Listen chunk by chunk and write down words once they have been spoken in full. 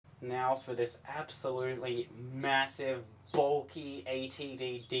Now for this absolutely massive, bulky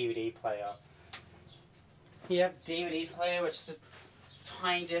ATD DVD player. Yep, DVD player, which is just a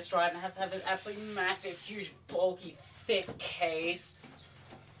tiny disc drive and it has to have this absolutely massive, huge, bulky, thick case.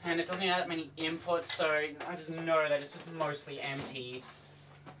 And it doesn't even have that many inputs, so I just know that it's just mostly empty.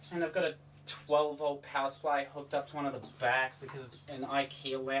 And I've got a 12-volt power supply hooked up to one of the backs because an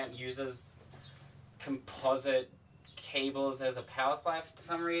IKEA lamp uses composite cables as a power supply for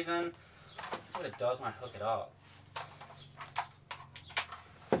some reason. That's what it does when I hook it up.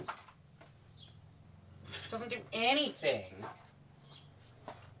 It doesn't do anything.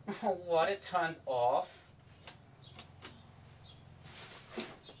 What? It turns off?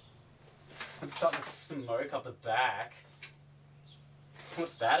 It's starting to smoke up the back.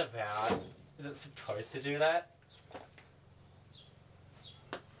 What's that about? Is it supposed to do that?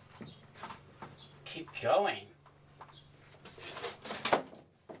 Keep going.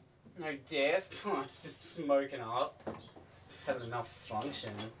 No disc? Oh, it's just smoking up. Having a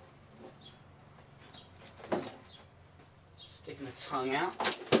malfunction. Sticking the tongue out.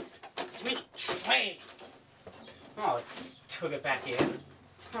 Give me the tray! Oh, it took it back in.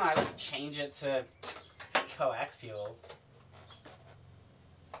 Alright, let's change it to coaxial.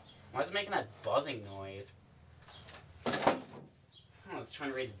 Why is it making that buzzing noise? Oh, I was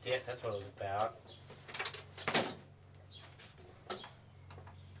trying to read the disc, that's what it was about.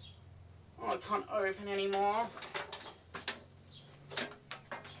 Oh, it can't open anymore.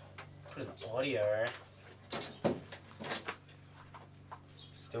 Put in the audio.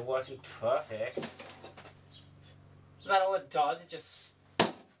 Still working perfect. Is that all it does? It just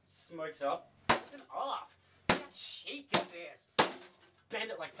smokes up? Turn it off. How cheap is this? Bend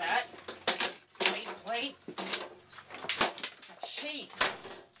it like that. Plate. That's cheap.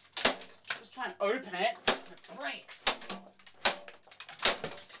 Just try and open it. It breaks.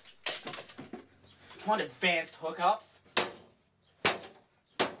 Want advanced hookups?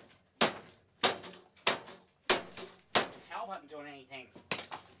 Power button doing anything?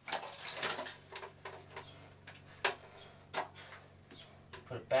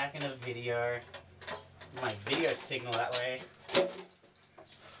 Put it back in a video. My video signal that way.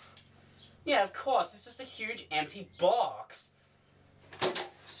 Yeah, of course, it's just a huge empty box.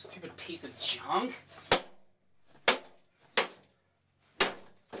 Stupid piece of junk.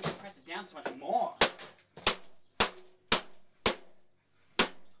 Press it down so much more.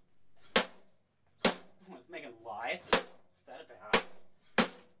 Oh, it's making lights. What's that about?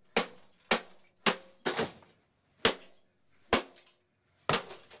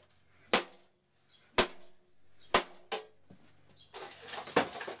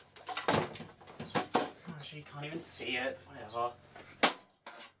 You can't even see it, whatever.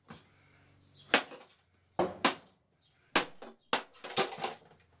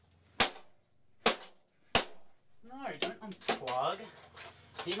 No, don't unplug. I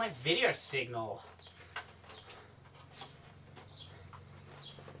need my video signal.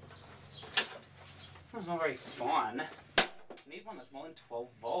 That's not very fun. I need one that's more than 12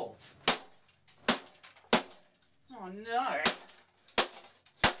 volts. Oh no!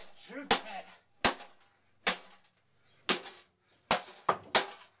 Droop head.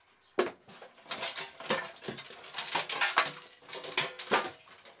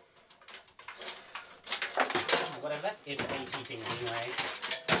 Whatever, that's it for ATD anyway.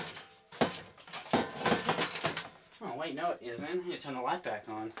 Oh wait, no it isn't. I need to turn the light back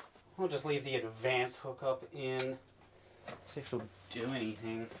on. I'll just leave the advanced hookup in. See if it'll do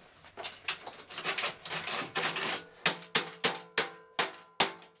anything.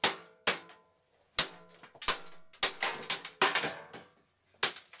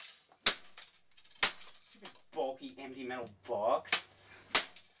 Stupid bulky empty metal box.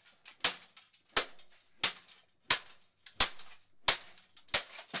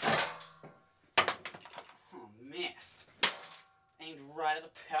 Missed. Aimed right at the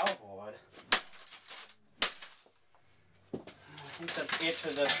power board. I think that's it for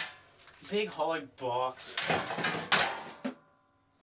the big hollow box.